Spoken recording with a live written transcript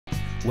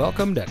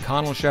Welcome to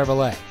Connell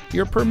Chevrolet,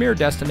 your premier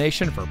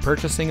destination for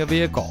purchasing a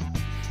vehicle.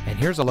 And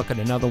here's a look at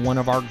another one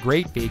of our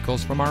great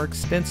vehicles from our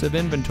extensive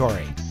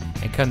inventory.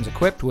 It comes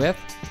equipped with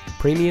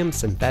premium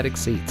synthetic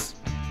seats,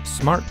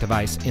 smart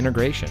device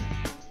integration,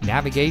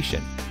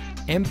 navigation,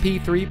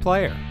 MP3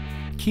 player,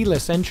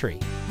 keyless entry,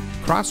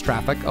 cross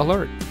traffic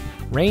alert,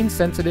 rain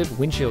sensitive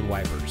windshield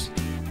wipers,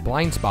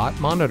 blind spot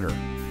monitor,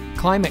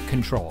 climate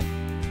control,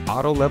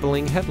 auto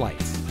leveling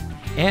headlights,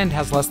 and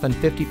has less than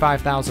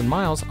 55,000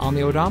 miles on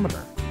the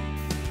odometer.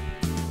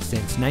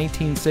 Since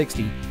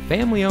 1960,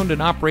 family-owned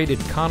and operated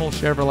Connell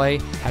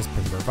Chevrolet has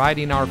been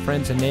providing our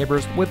friends and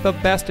neighbors with the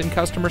best in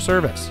customer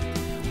service.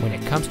 When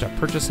it comes to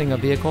purchasing a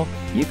vehicle,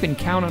 you can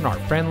count on our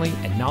friendly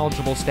and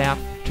knowledgeable staff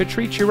to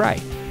treat you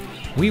right.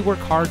 We work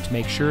hard to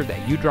make sure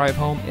that you drive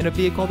home in a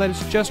vehicle that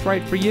is just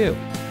right for you.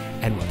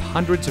 And with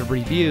hundreds of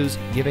reviews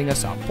giving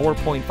us a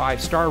 4.5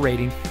 star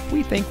rating,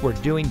 we think we're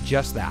doing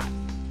just that.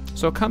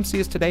 So come see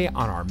us today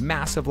on our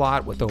massive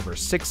lot with over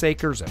 6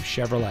 acres of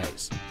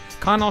Chevrolets.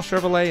 Connell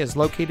Chevrolet is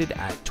located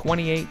at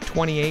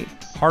 2828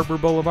 Harbor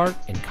Boulevard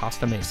in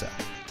Costa Mesa.